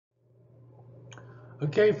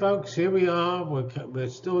Okay, folks, here we are. We're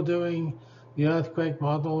still doing the earthquake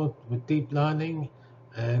model with deep learning,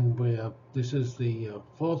 and this is the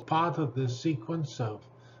fourth part of this sequence of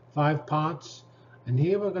 5 parts. And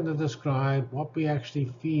here we're going to describe what we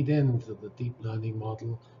actually feed into the deep learning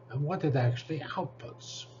model and what it actually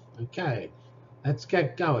outputs. Okay, let's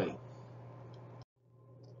get going.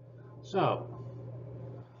 So,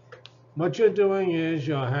 what you're doing is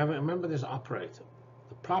remember this operator.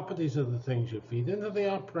 The properties are the things you feed into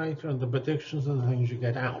the operator, and the predictions are the things you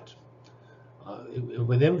get out.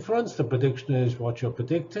 With inference, the prediction is what you're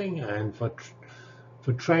predicting, and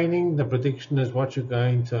for training, the prediction is what you're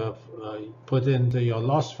going to put into your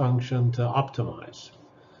loss function to optimize.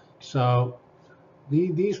 So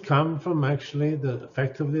these come from actually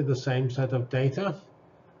effectively the same set of data,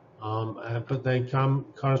 but they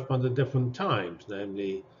correspond to different times.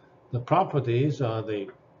 Namely, the properties are the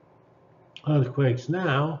earthquakes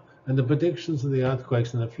now, and the predictions of the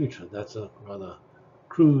earthquakes in the future. That's a rather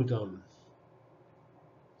crude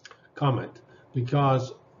comment,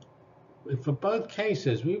 because for both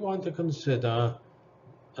cases, we want to consider,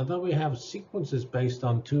 although we have sequences based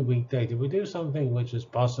on 2-week data, we do something which is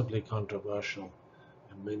possibly controversial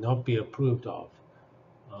and may not be approved of.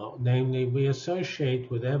 Namely, we associate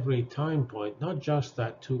with every time point not just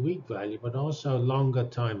that 2-week value, but also longer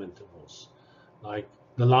time intervals, like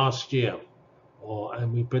the last year.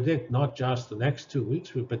 And we predict not just the next 2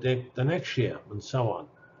 weeks, we predict the next year, and so on.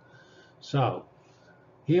 So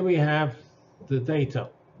here we have the data,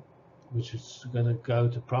 which is going to go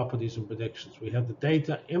to properties and predictions. We have the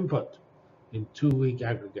data input in 2-week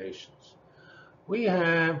aggregations. We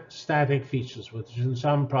have static features, which in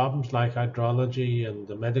some problems like hydrology and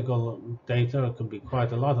the medical data, it can be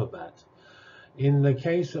quite a lot of that. In the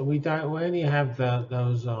case that we only have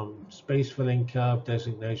those space filling curve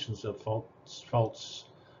designations of faults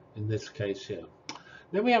in this case here.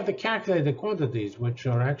 Then we have the calculated quantities, which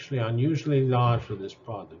are actually unusually large for this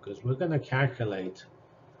problem, because we're going to calculate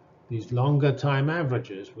these longer time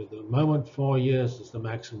averages with the moment 4 years as the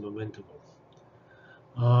maximum interval.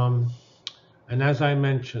 And as I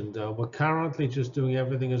mentioned, we're currently just doing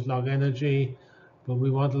everything as log energy, but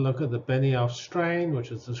we want to look at the Benioff strain,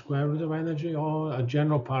 which is the square root of energy, or a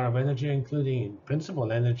general power of energy, including in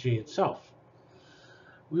principle energy itself.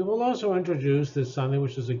 We will also introduce this something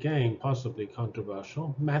which is again possibly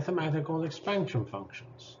controversial, mathematical expansion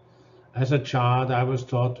functions. As a child, I was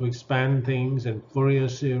taught to expand things in Fourier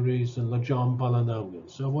series and Legendre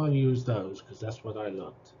polynomials, so we'll use those because that's what I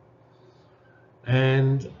learned.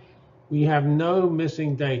 And we have no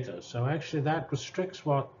missing data, so actually that restricts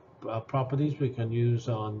what properties we can use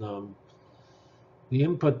on the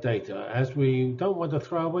input data. As we don't want to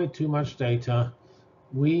throw away too much data,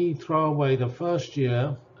 we throw away the first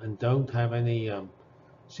year and don't have any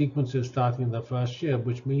sequences starting in the first year,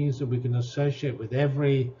 which means that we can associate with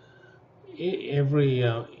every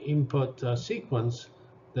input sequence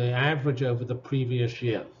the average over the previous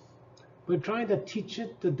year. We're trying to teach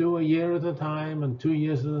it to do a year at a time and 2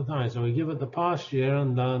 years at a time. So we give it the past year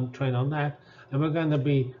and then train on that. And we're going to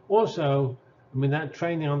be also, that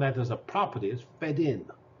training on that as a property is fed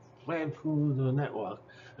through the network.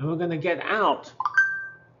 And we're going to get out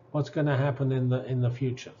what's going to happen in the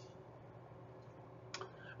future.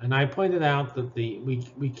 And I pointed out that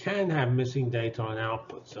we can have missing data on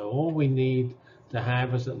output. So all we need to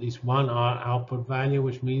have is at least one output value,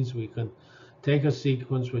 which means we can take a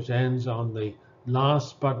sequence which ends on the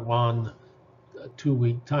last but one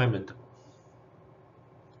 2-week time interval.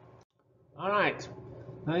 All right,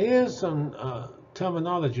 now here's some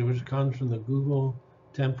terminology which comes from the Google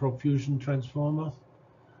Temporal Fusion Transformer.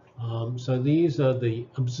 So these are the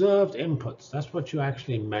observed inputs. That's what you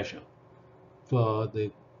actually measure for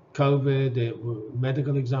the COVID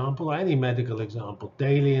medical example, or any medical example,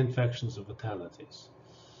 daily infections and fatalities.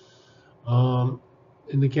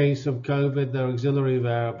 In the case of COVID, there are auxiliary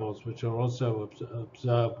variables which are also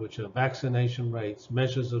observed, which are vaccination rates,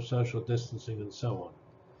 measures of social distancing, and so on.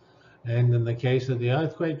 And in the case of the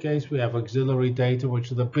earthquake case, we have auxiliary data,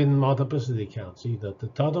 which are the bin multiplicity counts, either the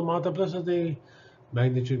total multiplicity,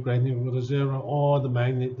 magnitude greater than or equal to 0, or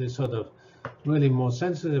the sort of really more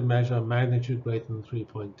sensitive measure, magnitude greater than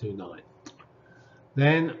 3.29.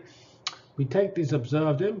 Then we take these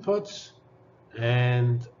observed inputs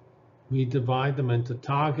and we divide them into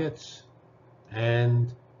targets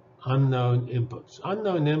and unknown inputs.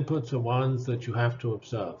 Unknown inputs are ones that you have to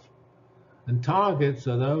observe. And targets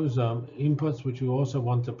are those inputs which you also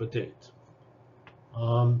want to predict.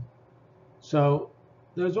 So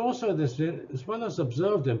there's also this, as well as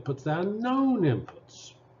observed inputs, there are known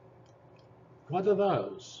inputs. What are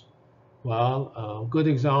those? Well, a good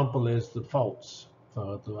example is the faults.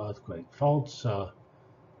 the earthquake. Faults are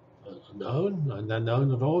known, and they're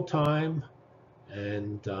known at all time.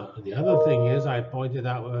 And the other thing is, I pointed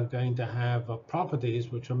out we're going to have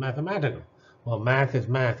properties which are mathematical. Well, math is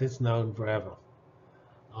math. It's known forever.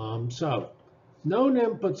 So known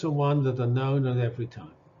inputs are one that are known at every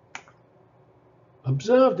time.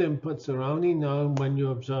 Observed inputs are only known when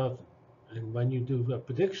you observe them. And when you do a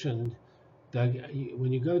prediction,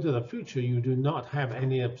 when you go to the future, you do not have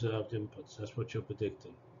any observed inputs. That's what you're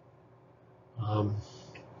predicting.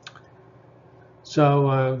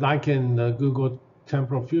 Like in the Google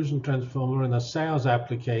Temporal Fusion Transformer in a sales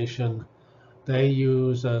application, they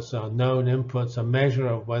use as known inputs a measure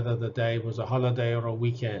of whether the day was a holiday or a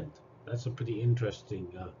weekend. That's a pretty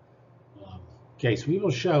interesting case. We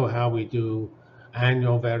will show how we do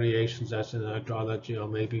annual variations as in hydrology, or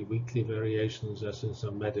maybe weekly variations as in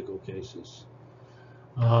some medical cases.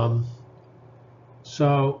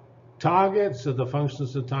 So targets are the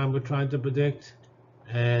functions of time we're trying to predict,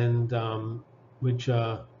 and which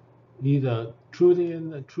are either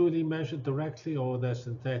truly measured directly or they're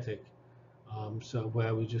synthetic. So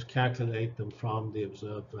where we just calculate them from the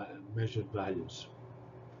observed measured values.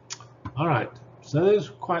 All right, so this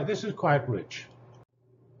is quite rich.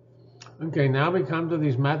 Okay, now we come to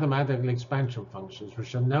these mathematical expansion functions,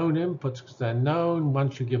 which are known inputs because they're known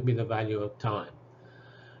once you give me the value of time.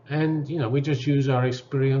 And we just use our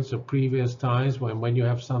experience of previous times when you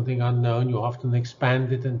have something unknown, you often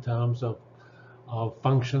expand it in terms of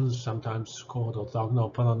functions, sometimes called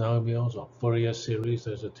orthogonal polynomials or Fourier series.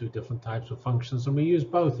 Those are two different types of functions, and we use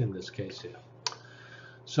both in this case here.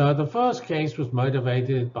 So the first case was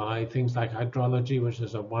motivated by things like hydrology, which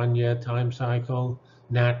is a one-year time cycle.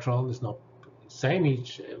 Natural is not the same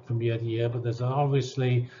each from year to year, but there's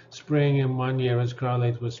obviously spring in one year is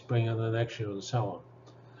correlated with spring in the next year, and so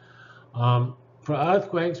on. For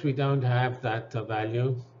earthquakes, we don't have that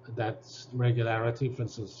value, that regularity. For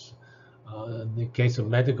instance, in the case of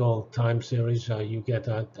medical time series, you get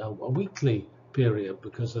a weekly period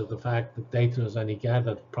because of the fact that data is only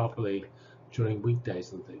gathered properly during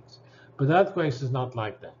weekdays and things. But earthquakes is not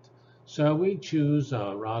like that. So we choose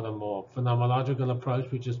a rather more phenomenological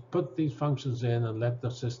approach. We just put these functions in and let the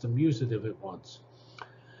system use it if it wants.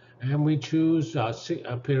 And we choose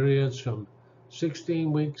periods from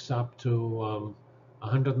 16 weeks up to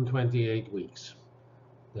 128 weeks.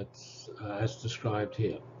 That's as described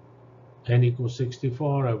here. N equals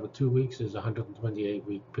 64 over 2 weeks is a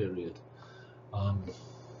 128-week period.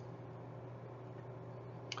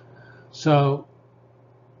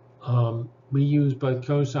 We use both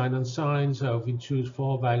cosine and sine. So if we choose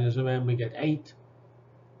 4 values of n, we get 8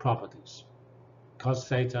 properties: cos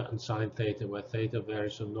theta and sine theta, where theta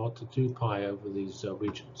varies from 0 to 2 pi over these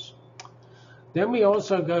regions. Then we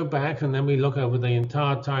also go back and then we look over the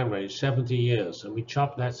entire time range, 70 years, and we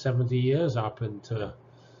chop that 70 years up into,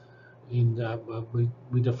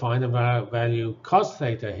 we define a value cos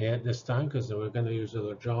theta here this time, because we're going to use a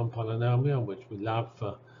Legendre polynomial, which we love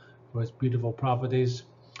for its beautiful properties.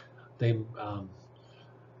 They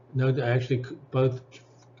note that actually both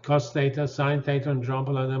cos theta, sine theta, and Legendre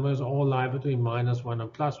polynomials all lie between -1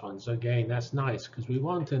 and +1. So again, that's nice because we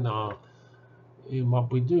want in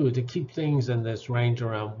what we do to keep things in this range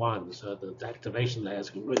around 1, so that the activation layers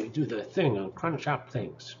can really do their thing and crunch up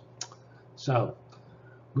things. So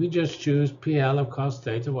we just choose PL of cos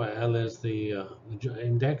theta, where L is the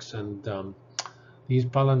index, and these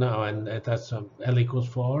polynomials, and that's L equals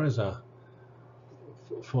 4 is a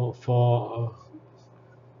for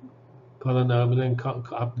polynomial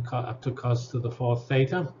up to cos to the 4th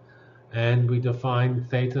theta, and we define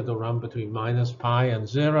theta to run between -pi and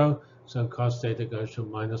 0, so cos theta goes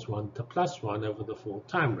from -1 to +1 over the full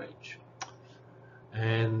time range.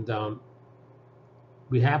 And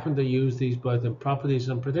we happen to use these both in properties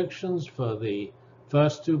and predictions. For the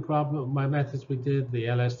first two methods we did, the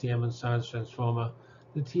LSTM and science transformer,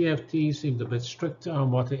 the TFT seemed a bit stricter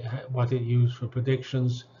on what it used for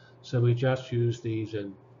predictions, so we just use these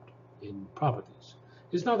in properties.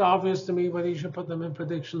 It's not obvious to me whether you should put them in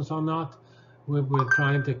predictions or not. We're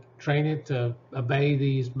trying to train it to obey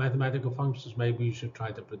these mathematical functions. Maybe you should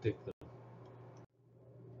try to predict them.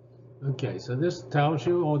 Okay, so this tells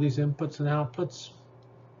you all these inputs and outputs.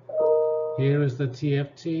 Here is the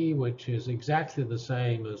TFT, which is exactly the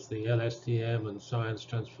same as the LSTM and science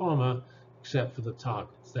transformer, except for the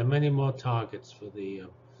targets. There are many more targets for the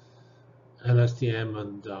LSTM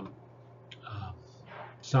and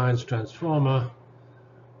science transformer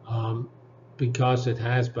because it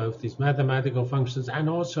has both these mathematical functions and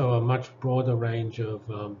also a much broader range of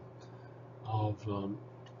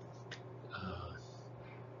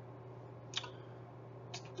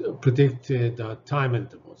predicted time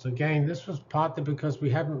intervals. Again, this was partly because we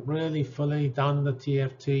hadn't really fully done the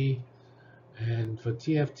TFT, and for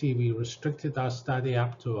TFT we restricted our study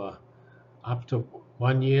up to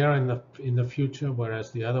 1 year in the future,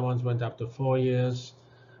 whereas the other ones went up to 4 years.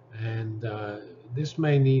 And this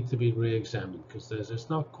may need to be re-examined because it's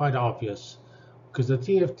not quite obvious, because the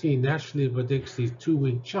TFT naturally predicts these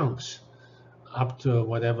 2-week chunks up to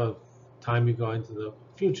whatever time you go into the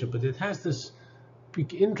future. But it has this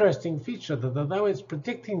interesting feature that although it's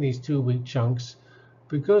predicting these 2-week chunks,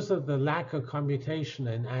 because of the lack of commutation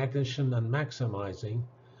and addition and maximizing,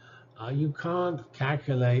 you can't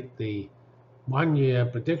calculate the 1-year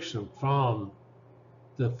prediction from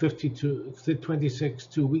the 26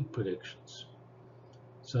 2-week predictions.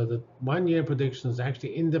 So the 1-year prediction is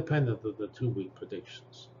actually independent of the 2-week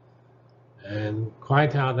predictions. And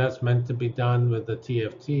quite how that's meant to be done with the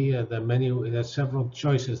TFT, there's several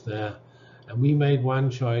choices there. And we made one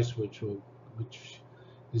choice, which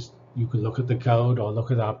is, you can look at the code or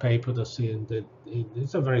look at our paper to see, and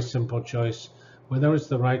it's a very simple choice. Whether it's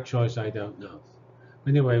the right choice, I don't know.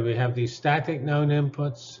 Anyway, we have these static known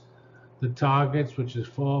inputs, the targets, which is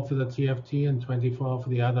 4 for the TFT and 24 for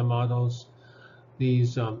the other models.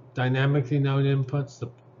 These dynamically known inputs,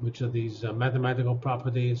 which are these mathematical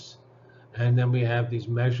properties. And then we have these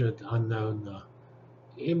measured unknown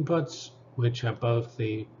inputs, which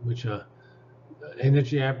are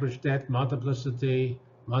energy average depth, multiplicity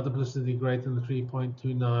greater than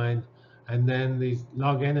 3.29, and then these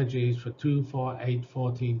log energies for 2, 4, 8,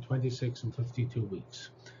 14, 26, and 52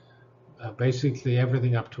 weeks. Basically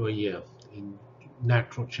everything up to a year in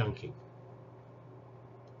natural chunking.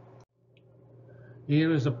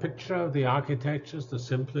 Here is a picture of the architectures. The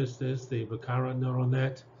simplest is the recurrent neural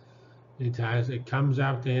net. It comes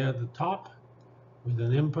out here at the top with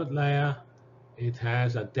an input layer. It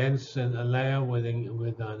has a dense layer with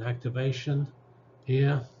an activation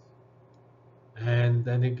here, and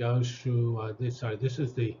then it goes through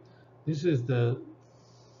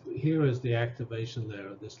here is the activation layer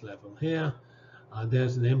at this level here.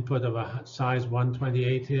 There's an input of a size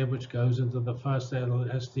 128 here, which goes into the first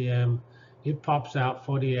STM. It pops out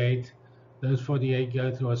 48. Those 48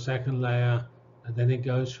 go through a second layer, and then it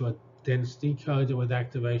goes through a dense decoder with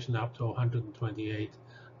activation up to 128.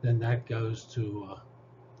 Then that goes to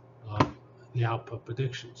the output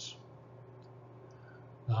predictions.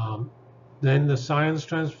 Then the science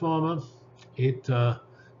transformer, it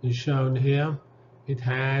is shown here. It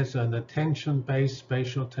has an attention-based,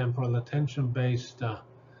 spatial temporal attention-based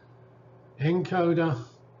encoder,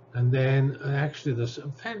 and then actually the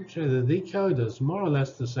decoder is more or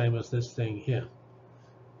less the same as this thing here.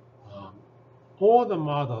 All the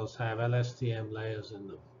models have LSTM layers in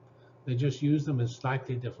them. They just use them in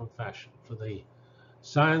slightly different fashion. For the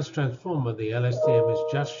science transformer, the LSTM is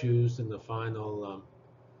just used in the final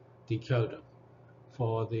decoder.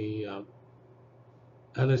 For the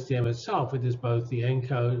LSTM itself, it is both the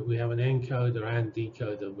encoder, we have an encoder and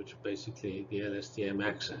decoder, which basically the LSTM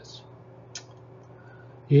access.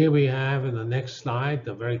 Here we have in the next slide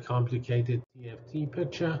the very complicated TFT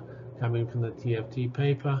picture coming from the TFT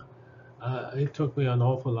paper. It took me an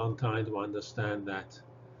awful long time to understand that.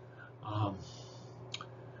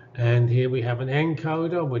 And here we have an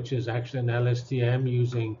encoder, which is actually an LSTM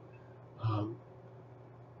using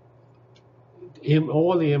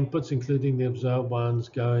all the inputs, including the observed ones,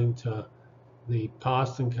 going to the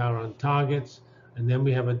past and current targets. And then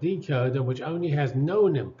we have a decoder, which only has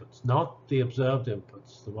known inputs, not the observed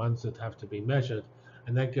inputs, the ones that have to be measured,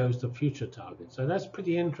 and that goes to future targets. So that's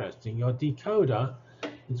pretty interesting. Your decoder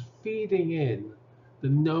is feeding in the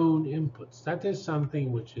known inputs. That is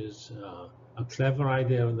something which is a clever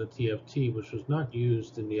idea in the TFT, which was not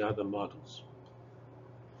used in the other models.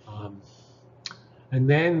 And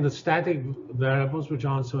then the static variables, which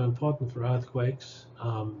aren't so important for earthquakes,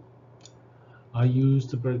 are used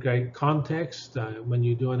to create context. When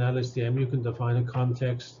you do an LSTM, you can define a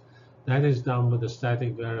context. That is done with the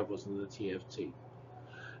static variables in the TFT.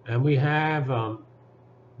 And we have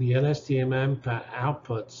the LSTM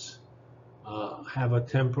outputs have a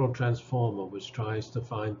temporal transformer, which tries to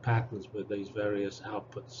find patterns with these various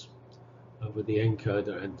outputs with the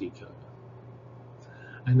encoder and decoder.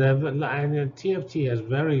 And the TFT has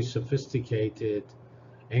very sophisticated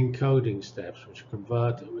encoding steps, which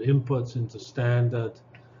convert inputs into standard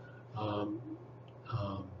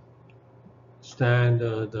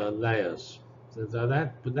layers. So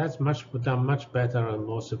that's done much better and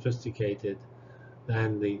more sophisticated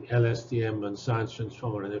than the LSTM and science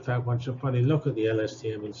transformer. And in fact, one should probably look at the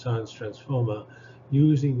LSTM and science transformer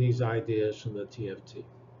using these ideas from the TFT.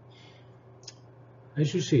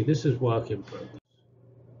 As you see, this is work in progress.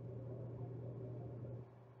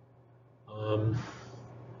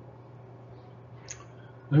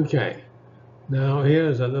 Okay, now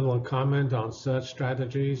here's a little comment on search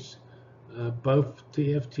strategies. Both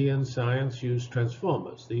TFT and science use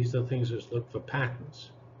transformers. These are things that look for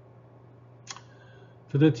patterns.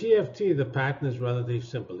 For the TFT, the pattern is relatively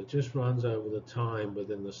simple. It just runs over the time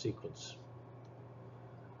within the sequence.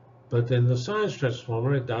 But in the science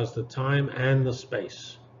transformer, it does the time and the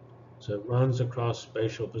space. So it runs across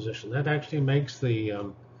spatial position. That actually makes the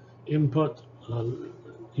input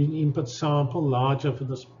sample larger for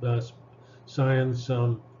the science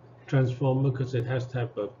transformer, because it has to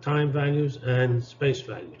have both time values and space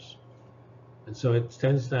values. And so it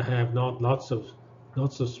tends to have not lots of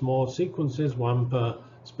small sequences, one per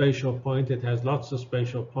spatial point. It has lots of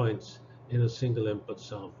spatial points in a single input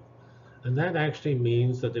sample. And that actually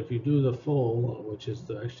means that if you do the full, which is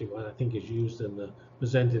actually what I think is used in the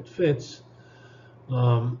presented fits,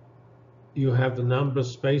 you have the number of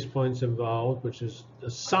space points involved, which is a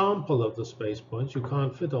sample of the space points. You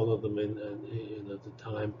can't fit all of them in at the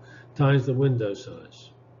time, times the window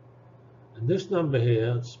size. And this number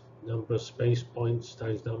here, number of space points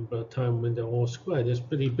times number of time window all squared, is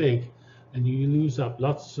pretty big, and you lose up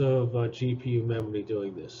lots of GPU memory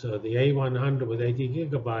doing this. So the A100 with 80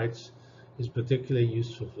 gigabytes is particularly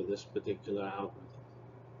useful for this particular algorithm.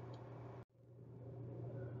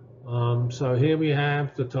 So here we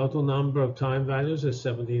have the total number of time values is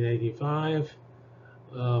 1785.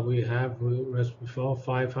 We have, as before,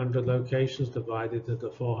 500 locations divided into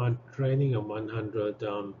 400 training and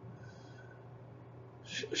 100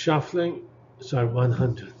 shuffling. Sorry,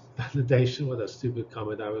 100 validation. What a stupid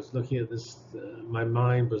comment. I was looking at this, my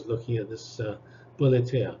mind was looking at this bullet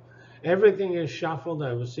here. Everything is shuffled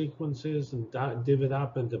over sequences and divvied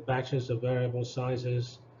up into batches of variable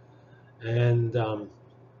sizes. And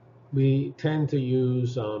we tend to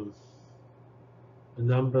use the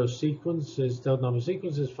number of sequences, total number of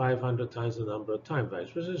sequences, 500 times the number of time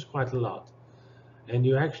values, which is quite a lot. And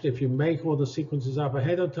you actually, if you make all the sequences up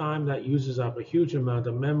ahead of time, that uses up a huge amount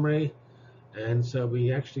of memory. And so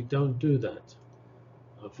we actually don't do that.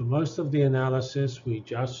 For most of the analysis, we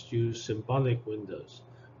just use symbolic windows.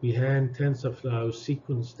 We hand TensorFlow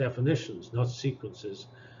sequence definitions, not sequences.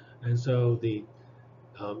 And so the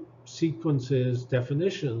sequences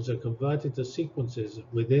definitions are converted to sequences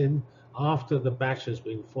after the batch has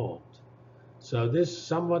been formed. So this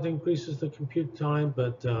somewhat increases the compute time,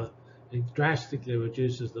 but it drastically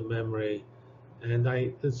reduces the memory. And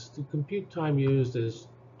the compute time used is,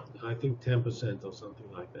 I think, 10% or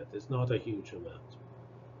something like that. It's not a huge amount.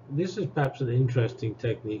 This is perhaps an interesting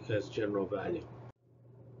technique as general value.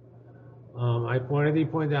 I already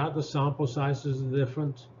pointed out the sample sizes are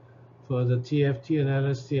different. For the TFT and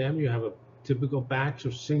LSTM, you have a typical batch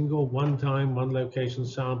of single, one-time, one-location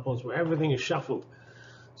samples where everything is shuffled.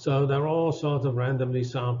 So they're all sort of randomly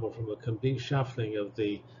sampled from a complete shuffling of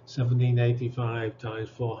the 1785 times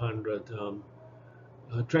 400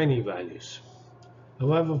 training values.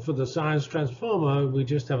 However, for the science transformer, we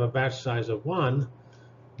just have a batch size of 1,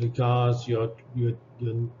 because you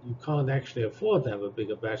can't actually afford to have a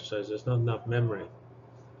bigger batch size. There's not enough memory.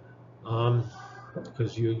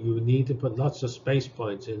 Because you need to put lots of space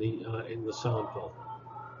points in the sample.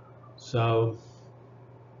 So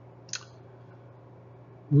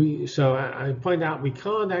I point out we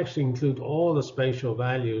can't actually include all the spatial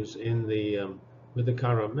values in the with the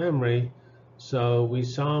current memory. So we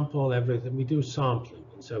sample everything. We do sampling,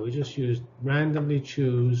 and so we just randomly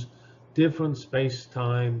choose different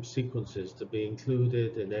space-time sequences to be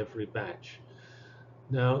included in every batch.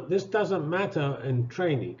 Now, this doesn't matter in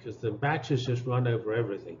training, because the batches just run over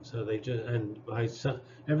everything. So they just,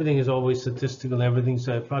 everything is always statistical, everything,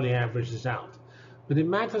 so it probably averages out. But it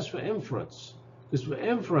matters for inference, because for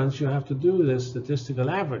inference, you have to do this statistical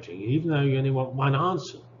averaging, even though you only want one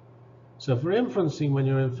answer. So for inferencing, when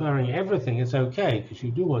you're inferring everything, it's okay, because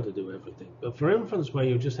you do want to do everything. But for inference, where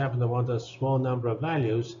you just happen to want a small number of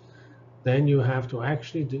values, then you have to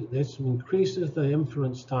actually do this. Increases the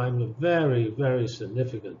inference time very, very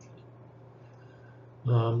significantly.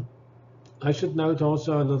 I should note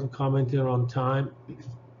also a little comment here on time.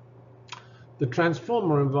 The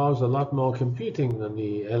transformer involves a lot more computing than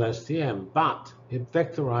the LSTM, but it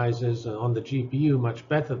vectorizes on the GPU much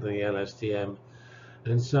better than the LSTM.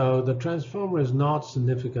 And so the transformer is not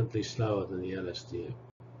significantly slower than the LSTM.